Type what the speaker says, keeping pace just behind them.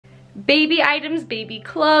baby items, baby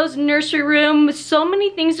clothes, nursery room, so many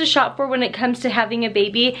things to shop for when it comes to having a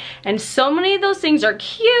baby, and so many of those things are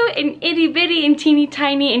cute and itty bitty and teeny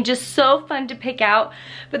tiny and just so fun to pick out.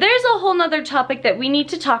 But there's a whole nother topic that we need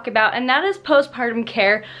to talk about, and that is postpartum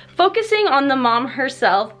care, focusing on the mom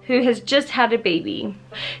herself who has just had a baby.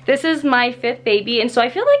 This is my 5th baby, and so I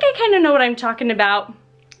feel like I kind of know what I'm talking about,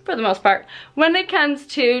 for the most part, when it comes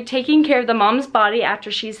to taking care of the mom's body after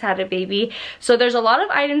she's had a baby. So there's a lot of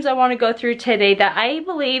items I want to go through today that I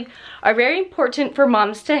believe are very important for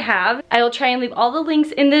moms to have. I will try and leave all the links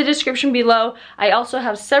in the description below. I also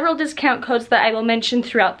have several discount codes that I will mention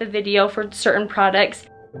throughout the video for certain products.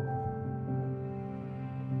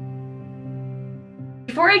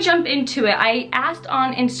 Before I jump into it, I asked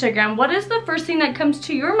on Instagram, what is the first thing that comes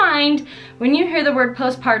to your mind when you hear the word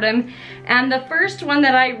postpartum? And the first one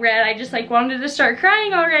that I read, I just like wanted to start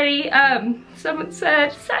crying already. Someone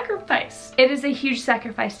said sacrifice. It is a huge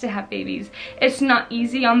sacrifice to have babies. It's not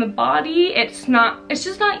easy on the body. It's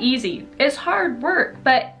just not easy. It's hard work,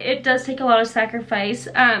 but it does take a lot of sacrifice.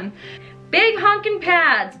 Big honking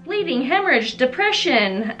pads, bleeding, hemorrhage,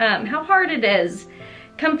 depression, how hard it is.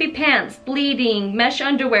 Comfy pants, bleeding, mesh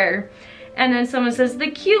underwear. And then someone says,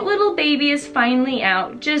 the cute little baby is finally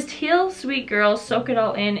out. Just heal, sweet girl, soak it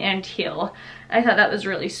all in and heal. I thought that was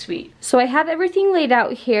really sweet. So I have everything laid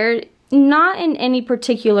out here, not in any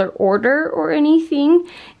particular order or anything.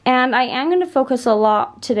 And I am going to focus a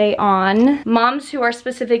lot today on moms who are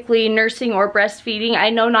specifically nursing or breastfeeding. I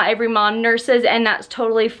know not every mom nurses, and that's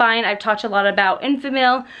totally fine. I've talked a lot about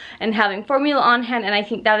Enfamil and having formula on hand, and I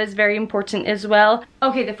think that is very important as well.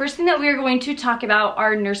 Okay, the first thing that we are going to talk about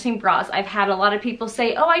are nursing bras. I've had a lot of people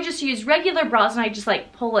say, oh, I just use regular bras and I just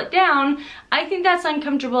like pull it down. I think that's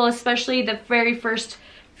uncomfortable, especially the very first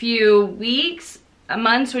few weeks,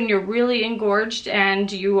 months when you're really engorged and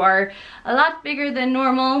you are a lot bigger than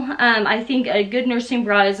normal. I think a good nursing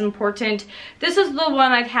bra is important. This is the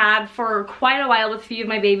one I've had for quite a while with a few of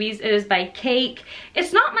my babies. It is by Cake.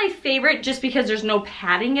 It's not my favorite just because there's no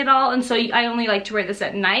padding at all, and so I only like to wear this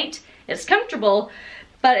at night. It's comfortable,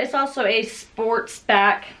 but it's also a sports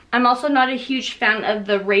back. I'm also not a huge fan of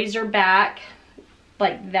the razor back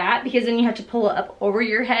like that, because then you have to pull it up over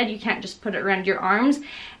your head. You can't just put it around your arms.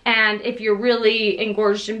 And if you're really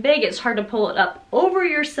engorged and big, it's hard to pull it up over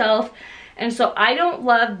yourself. And so I don't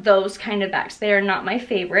love those kind of backs. They are not my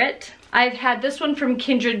favorite. I've had this one from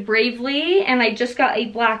Kindred Bravely, and I just got a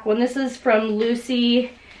black one. This is from Lucy,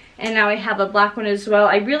 and now I have a black one as well.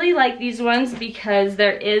 I really like these ones because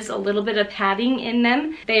there is a little bit of padding in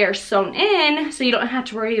them. They are sewn in, so you don't have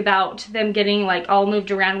to worry about them getting like all moved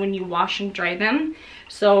around when you wash and dry them.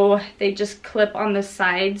 So they just clip on the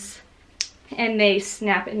sides and they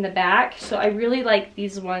snap in the back. So I really like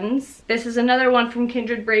these ones. This is another one from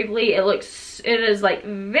Kindred Bravely. It is like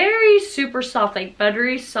very super soft, like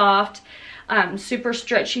buttery soft, super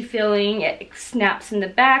stretchy feeling. It snaps in the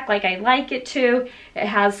back like I like it to. It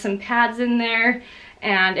has some pads in there,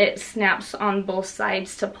 and it snaps on both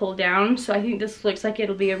sides to pull down. So I think this looks like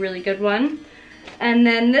it'll be a really good one. And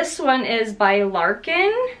then this one is by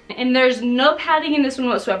Larkin, and there's no padding in this one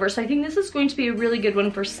whatsoever, so I think this is going to be a really good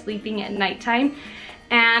one for sleeping at nighttime.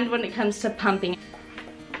 And when it comes to pumping,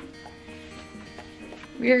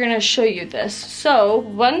 we're gonna show you this. So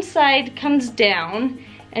one side comes down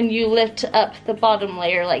and you lift up the bottom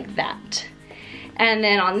layer like that, and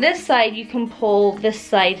then on this side you can pull this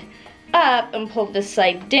side up and pull this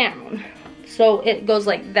side down. So it goes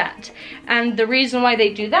like that. And the reason why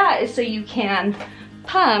they do that is so you can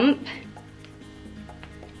pump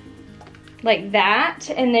like that,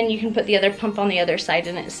 and then you can put the other pump on the other side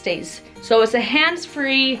and it stays. So it's a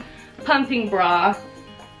hands-free pumping bra,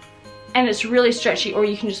 and it's really stretchy, or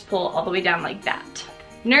you can just pull all the way down like that.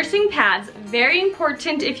 Nursing pads, very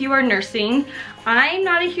important if you are nursing. I'm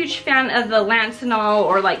not a huge fan of the Lancinol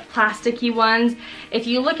or like plasticky ones. If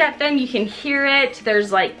you look at them, you can hear it.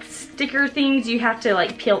 There's like sticker things you have to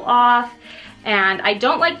like peel off. And I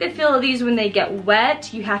don't like the feel of these when they get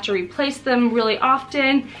wet. You have to replace them really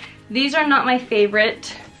often. These are not my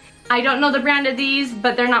favorite. I don't know the brand of these,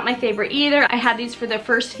 but they're not my favorite either. I had these for the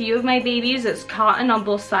first few of my babies. It's cotton on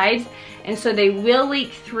both sides, and so they will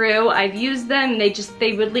leak through. I've used them, and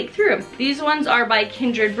they would leak through. These ones are by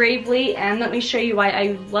Kindred Bravely, and let me show you why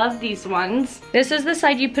I love these ones. This is the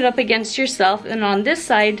side you put up against yourself, and on this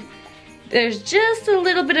side, there's just a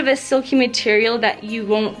little bit of a silky material that you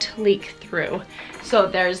won't leak through. So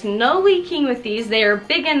there's no leaking with these. They are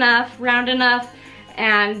big enough, round enough,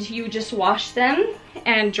 and you just wash them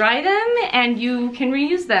and dry them and you can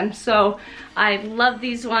reuse them. So I love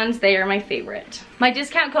these ones. They are my favorite. My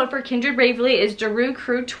discount code for Kindred Bravely is Deru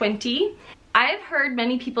Crew 20. I've heard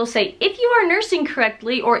many people say if you are nursing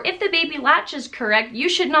correctly or if the baby latch is correct, you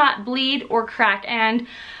should not bleed or crack. And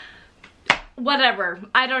whatever,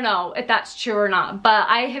 I don't know if that's true or not, but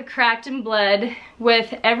I have cracked and bled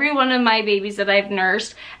with every one of my babies that I've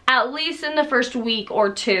nursed, at least in the first week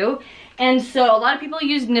or two. And so a lot of people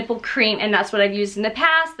use nipple cream, and that's what I've used in the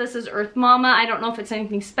past. This is Earth Mama. I don't know if it's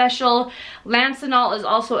anything special. Lancinol is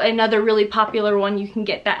also another really popular one. You can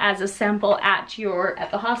get that as a sample at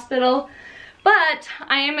the hospital. But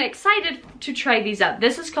I am excited to try these out.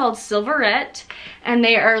 This is called Silverette, and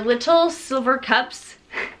they are little silver cups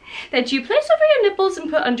that you place over your nipples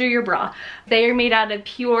and put under your bra. They are made out of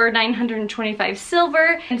pure 925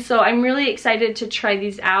 silver, and so I'm really excited to try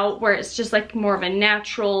these out where it's just like more of a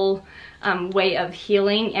natural way of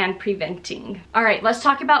healing and preventing. All right, let's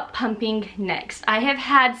talk about pumping next. I have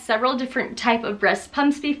had several different type of breast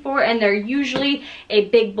pumps before, and they're usually a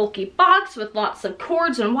big bulky box with lots of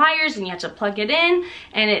cords and wires, and you have to plug it in,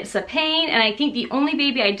 and it's a pain. And I think the only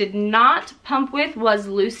baby I did not pump with was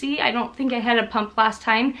Lucy. I don't think I had a pump last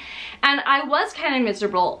time, and I was kind of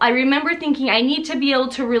miserable. I remember thinking I need to be able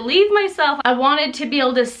to relieve myself. I wanted to be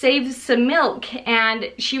able to save some milk,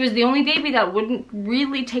 and she was the only baby that wouldn't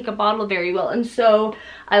really take a bottle very well. And so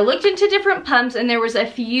I looked into different pumps, and there was a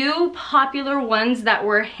few popular ones that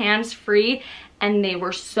were hands-free, and they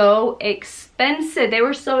were so expensive. They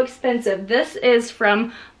were so expensive. This is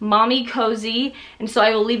from Mommy Cozy, and so I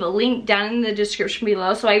will leave a link down in the description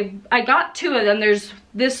below. So I got two of them. There's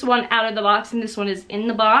this one out of the box, and this one is in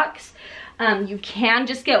the box. You can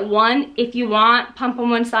just get one if you want, pump on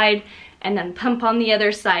one side and then pump on the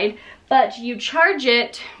other side. But you charge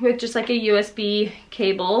it with just like a USB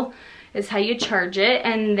cable is how you charge it,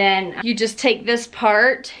 and then you just take this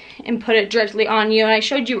part and put it directly on you. And I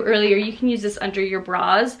showed you earlier, you can use this under your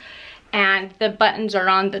bras, and the buttons are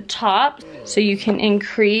on the top, so you can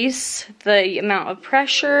increase the amount of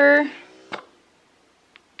pressure.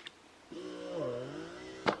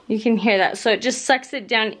 You can hear that. So it just sucks it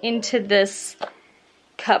down into this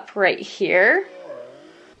cup right here.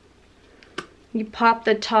 You pop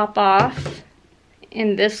the top off,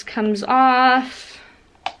 and this comes off.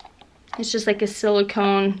 It's just like a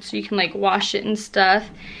silicone, so you can like wash it and stuff.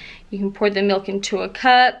 You can pour the milk into a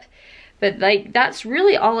cup, but like that's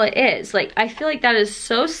really all it is. Like, I feel like that is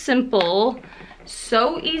so simple,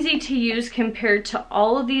 so easy to use compared to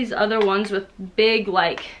all of these other ones with big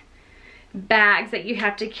like bags that you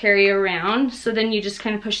have to carry around. So then you just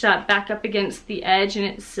kind of push that back up against the edge and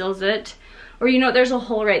it seals it. Or you know, there's a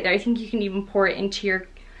hole right there. I think you can even pour it into your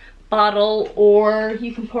bottle, or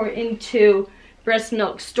you can pour it into breast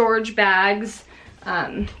milk storage bags.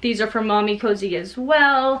 These are from Mommy Cozy as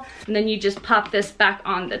well. And then you just pop this back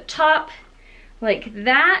on the top like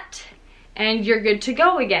that, and you're good to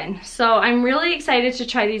go again. So I'm really excited to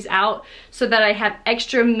try these out so that I have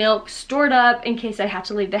extra milk stored up in case I have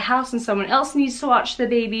to leave the house and someone else needs to watch the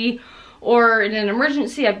baby, or in an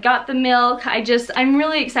emergency I've got the milk. I'm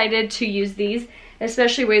really excited to use these,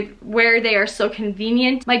 especially with where they are so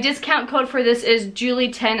convenient. My discount code for this is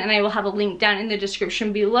Julie10, and I will have a link down in the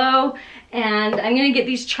description below. And I'm gonna get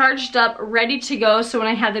these charged up, ready to go, so when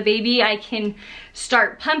I have the baby, I can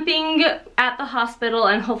start pumping at the hospital,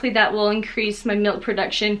 and hopefully that will increase my milk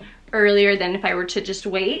production earlier than if I were to just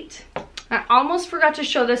wait. I almost forgot to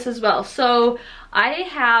show this as well. So I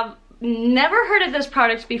have never heard of this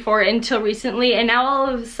product before until recently, and now all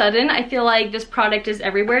of a sudden I feel like this product is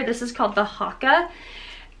everywhere. This is called the Haka.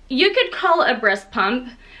 You could call it a breast pump,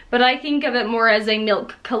 but I think of it more as a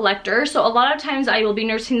milk collector. So a lot of times I will be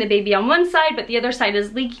nursing the baby on one side, but the other side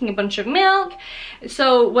is leaking a bunch of milk.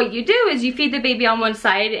 So what you do is you feed the baby on one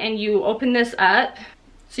side and you open this up.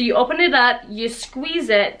 So you open it up, you squeeze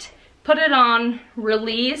it, put it on,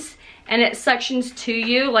 release, and it suctions to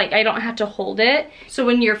you. Like, I don't have to hold it. So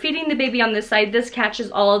when you're feeding the baby on this side, this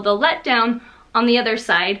catches all of the letdown on the other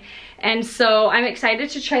side. And so I'm excited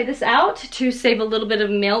to try this out to save a little bit of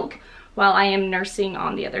milk while I am nursing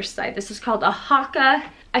on the other side. This is called a Haka.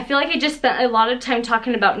 I feel like I just spent a lot of time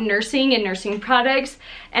talking about nursing and nursing products,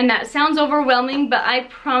 and that sounds overwhelming, but I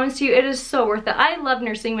promise you it is so worth it. I love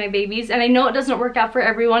nursing my babies, and I know it doesn't work out for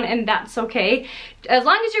everyone, and that's okay. As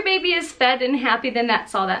long as your baby is fed and happy, then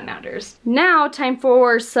that's all that matters. Now, time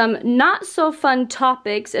for some not so fun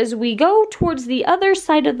topics as we go towards the other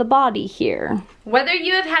side of the body here. Whether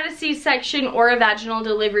you have had a C-section or a vaginal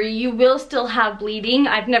delivery, you will still have bleeding.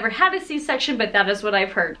 I've never had a C-section, but that is what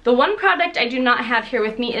I've heard. The one product I do not have here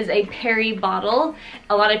with me is a peri bottle.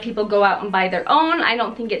 A lot of people go out and buy their own. I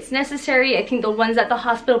don't think it's necessary. I think the ones that the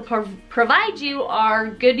hospital provide you are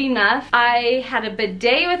good enough. I had a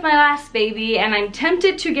bidet with my last baby, and I'm I'm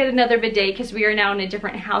tempted to get another bidet because we are now in a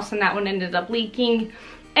different house and that one ended up leaking.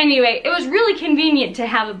 Anyway, it was really convenient to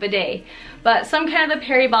have a bidet, but some kind of a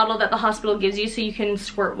peri bottle that the hospital gives you so you can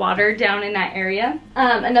squirt water down in that area.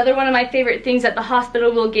 Another one of my favorite things that the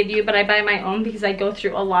hospital will give you, but I buy my own because I go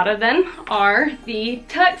through a lot of them, are the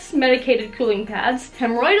Tux medicated cooling pads.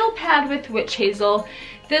 Hemorrhoidal pad with witch hazel.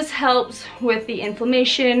 This helps with the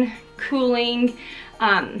inflammation, cooling.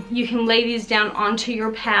 You can lay these down onto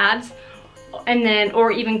your pads and then,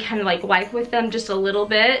 or even kind of like wipe with them just a little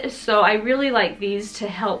bit. So I really like these to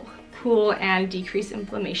help cool and decrease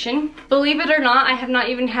inflammation. Believe it or not, I have not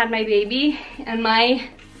even had my baby and my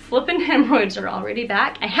flippin' hemorrhoids are already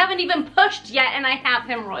back. I haven't even pushed yet and I have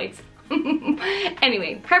hemorrhoids.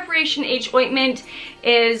 Anyway, Preparation H ointment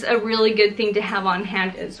is a really good thing to have on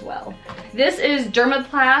hand as well. This is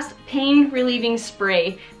Dermaplast Pain Relieving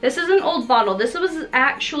Spray. This is an old bottle. This was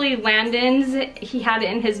actually Landon's. He had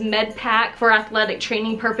it in his med pack for athletic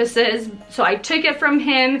training purposes. So I took it from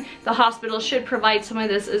him. The hospital should provide some of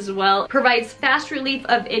this as well. Provides fast relief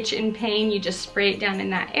of itch and pain. You just spray it down in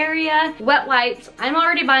that area. Wet wipes. I'm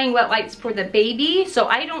already buying wet wipes for the baby, so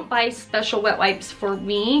I don't buy special wet wipes for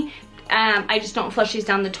me. I just don't flush these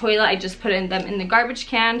down the toilet. I just put them in the garbage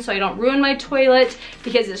can so I don't ruin my toilet,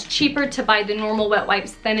 because it's cheaper to buy the normal wet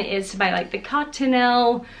wipes than it is to buy like the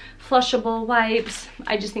Cottonelle flushable wipes.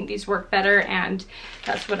 I just think these work better and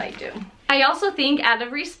that's what I do. I also think, out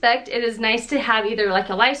of respect, it is nice to have either like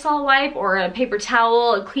a Lysol wipe or a paper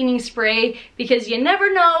towel, a cleaning spray, because you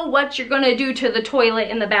never know what you're gonna do to the toilet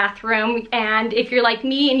in the bathroom. And if you're like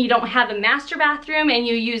me and you don't have a master bathroom and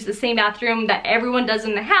you use the same bathroom that everyone does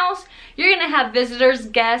in the house, you're gonna have visitors,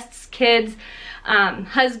 guests, kids,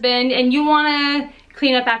 husband, and you wanna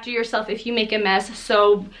clean up after yourself if you make a mess.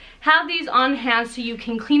 So have these on hand so you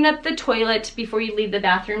can clean up the toilet before you leave the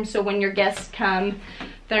bathroom, so when your guests come,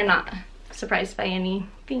 they're not surprised by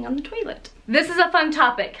anything on the toilet. This is a fun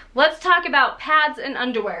topic. Let's talk about pads and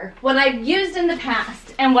underwear. What I've used in the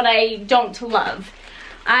past and what I don't love.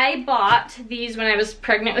 I bought these when I was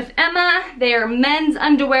pregnant with Emma. They are men's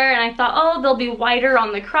underwear and I thought, oh, they'll be wider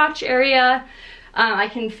on the crotch area. I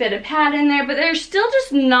can fit a pad in there, but they're still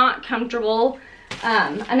just not comfortable.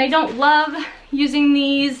 And I don't love using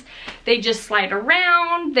these. They just slide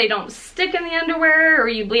around, they don't stick in the underwear, or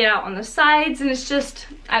you bleed out on the sides, and it's just,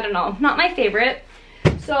 I don't know, not my favorite.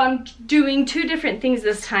 So I'm doing two different things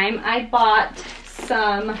this time. I bought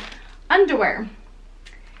some underwear.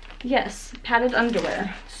 Yes, padded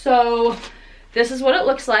underwear. So this is what it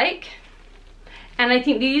looks like. And I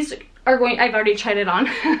think these are going, I've already tried it on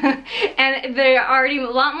and they're already a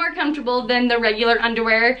lot more comfortable than the regular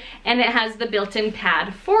underwear, and it has the built-in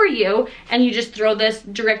pad for you, and you just throw this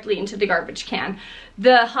directly into the garbage can.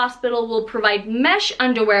 The hospital will provide mesh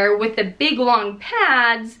underwear with the big long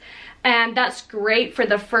pads, and that's great for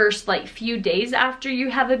the first like few days after you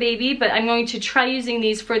have a baby, but I'm going to try using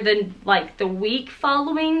these for the week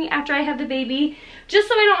following after I have the baby, just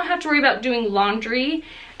so I don't have to worry about doing laundry,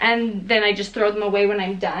 and then I just throw them away when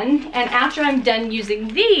I'm done. And after I'm done using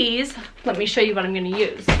these, let me show you what I'm going to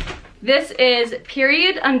use. This is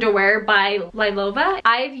period underwear by Lilova.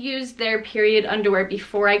 I've used their period underwear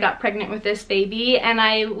before I got pregnant with this baby, and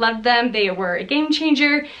I loved them. They were a game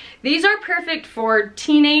changer. These are perfect for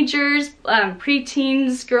teenagers,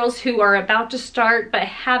 preteens, girls who are about to start but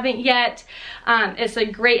haven't yet.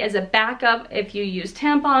 It's great as a backup if you use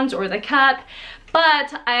tampons or the cup.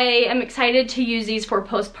 But I am excited to use these for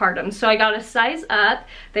postpartum. So I got a size up.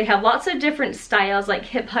 They have lots of different styles like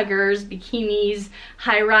hip huggers, bikinis,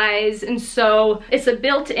 high rise. And so it's a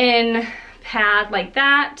built-in pad like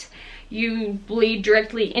that. You bleed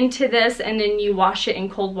directly into this and then you wash it in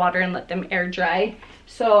cold water and let them air dry.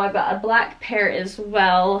 So I've got a black pair as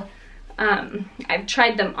well. I've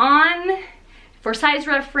tried them on for size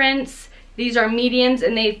reference. These are mediums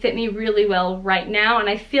and they fit me really well right now, and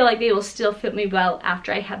I feel like they will still fit me well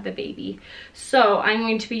after I have the baby. So I'm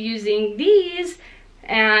going to be using these,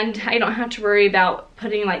 and I don't have to worry about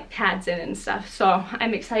putting like pads in and stuff. So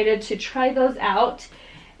I'm excited to try those out,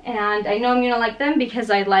 and I know I'm gonna like them because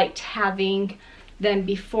I liked having them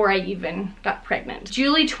before I even got pregnant.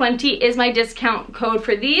 Julie20 is my discount code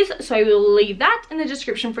for these, so I will leave that in the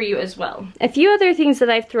description for you as well. A few other things that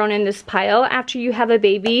I've thrown in this pile. After you have a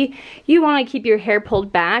baby, you want to keep your hair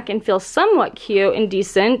pulled back and feel somewhat cute and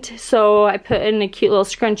decent, so I put in a cute little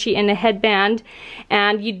scrunchie and a headband,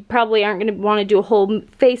 and you probably aren't going to want to do a whole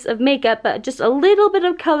face of makeup, but just a little bit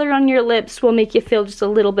of color on your lips will make you feel just a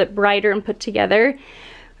little bit brighter and put together.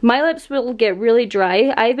 My lips will get really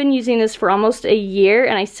dry. I've been using this for almost a year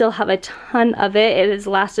and I still have a ton of it. It has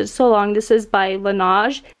lasted so long. This is by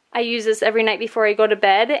Laneige. I use this every night before I go to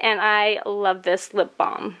bed, and I love this lip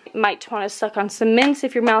balm. You might want to suck on some mints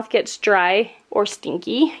if your mouth gets dry or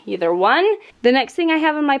stinky, either one. The next thing I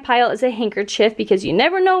have in my pile is a handkerchief, because you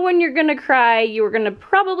never know when you're gonna cry. You are gonna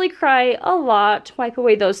probably cry a lot. Wipe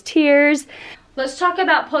away those tears. Let's talk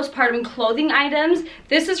about postpartum clothing items.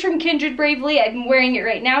 This is from Kindred Bravely. I'm wearing it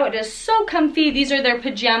right now. It is so comfy. These are their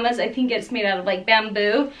pajamas. I think it's made out of like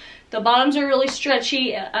bamboo. The bottoms are really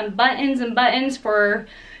stretchy, buttons and buttons for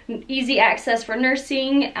easy access for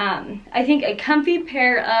nursing. I think a comfy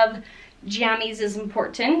pair of jammies is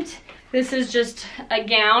important. This is just a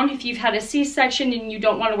gown if you've had a C-section and you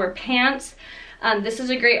don't want to wear pants. This is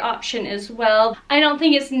a great option as well. I don't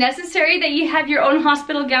think it's necessary that you have your own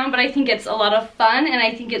hospital gown, but I think it's a lot of fun and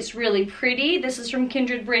I think it's really pretty. This is from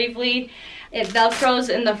Kindred Bravely. It velcros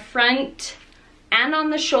in the front and on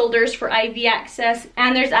the shoulders for IV access,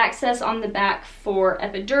 and there's access on the back for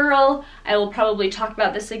epidural. I will probably talk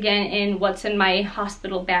about this again in what's in my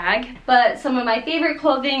hospital bag. But some of my favorite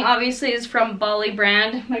clothing obviously is from Bali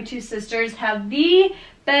brand. My two sisters have the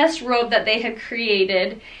best robe that they have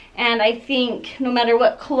created, and I think no matter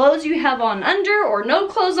what clothes you have on under or no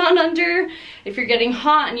clothes on under, if you're getting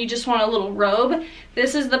hot and you just want a little robe,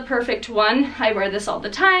 this is the perfect one. I wear this all the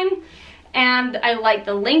time. And I like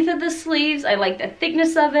the length of the sleeves, I like the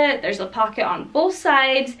thickness of it, there's a pocket on both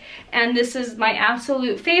sides, and this is my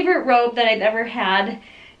absolute favorite robe that I've ever had.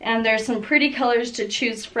 And there's some pretty colors to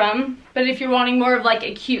choose from. But if you're wanting more of like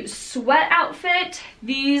a cute sweat outfit,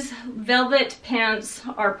 these velvet pants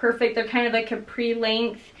are perfect. They're kind of like capri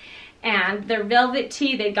length, and they're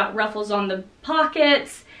velvety, they've got ruffles on the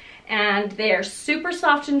pockets, and they are super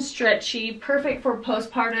soft and stretchy, perfect for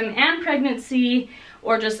postpartum and pregnancy,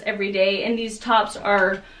 or just every day. And these tops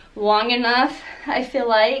are long enough, I feel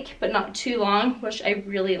like, but not too long, which I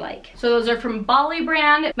really like. So those are from Bali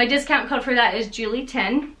brand. My discount code for that is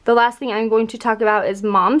Julie10. The last thing I'm going to talk about is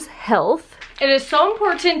mom's health. It is so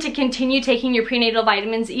important to continue taking your prenatal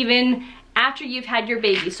vitamins even after you've had your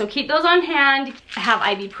baby, so keep those on hand. Have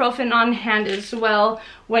ibuprofen on hand as well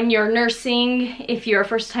when you're nursing. If you're a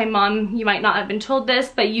first-time mom, you might not have been told this,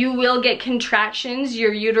 but you will get contractions.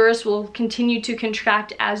 Your uterus will continue to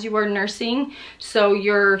contract as you are nursing, so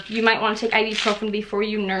you might want to take ibuprofen before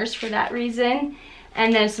you nurse for that reason.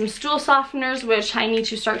 And then some stool softeners, which I need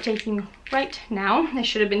to start taking right now. I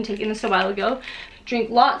should have been taking this a while ago. Drink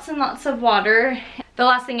lots and lots of water. The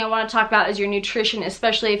last thing I want to talk about is your nutrition,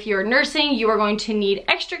 especially if you're nursing. You are going to need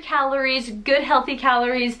extra calories, good healthy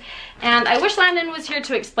calories, and I wish Landon was here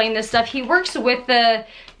to explain this stuff. He works with the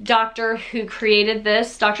doctor who created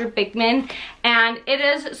this, Dr. Bickman, and it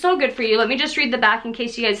is so good for you. Let me just read the back in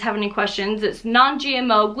case you guys have any questions. It's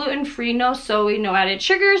non-GMO, gluten-free, no soy, no added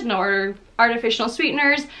sugars, no artificial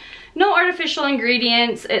sweeteners, no artificial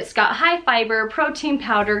ingredients. It's got high fiber, protein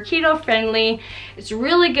powder, keto friendly. It's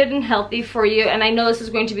really good and healthy for you, and I know this is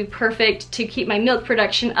going to be perfect to keep my milk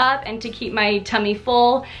production up and to keep my tummy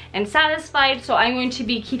full and satisfied, so I'm going to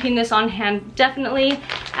be keeping this on hand definitely.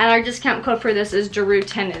 And our discount code for this is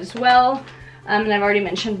Deru10 as well. And I've already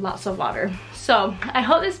mentioned lots of water. So I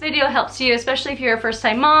hope this video helps you, especially if you're a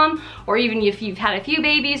first-time mom, or even if you've had a few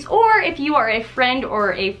babies, or if you are a friend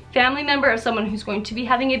or a family member of someone who's going to be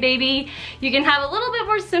having a baby. You can have a little bit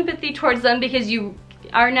more sympathy towards them because you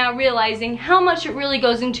are now realizing how much it really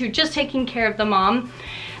goes into just taking care of the mom.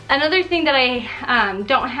 Another thing that I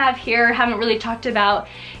don't have here, haven't really talked about,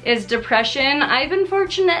 is depression. I've been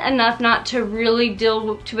fortunate enough not to really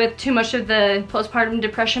deal with too much of the postpartum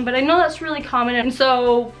depression, but I know that's really common. And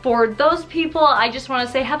so for those people, I just want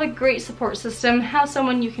to say have a great support system, have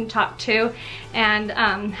someone you can talk to. And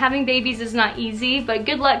having babies is not easy, but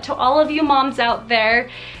good luck to all of you moms out there.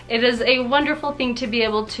 It is a wonderful thing to be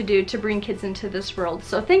able to do, to bring kids into this world.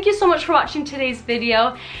 So thank you so much for watching today's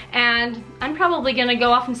video, and I'm probably gonna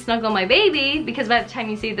go off and snuggle my baby because by the time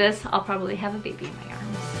you see this, I'll probably have a baby in my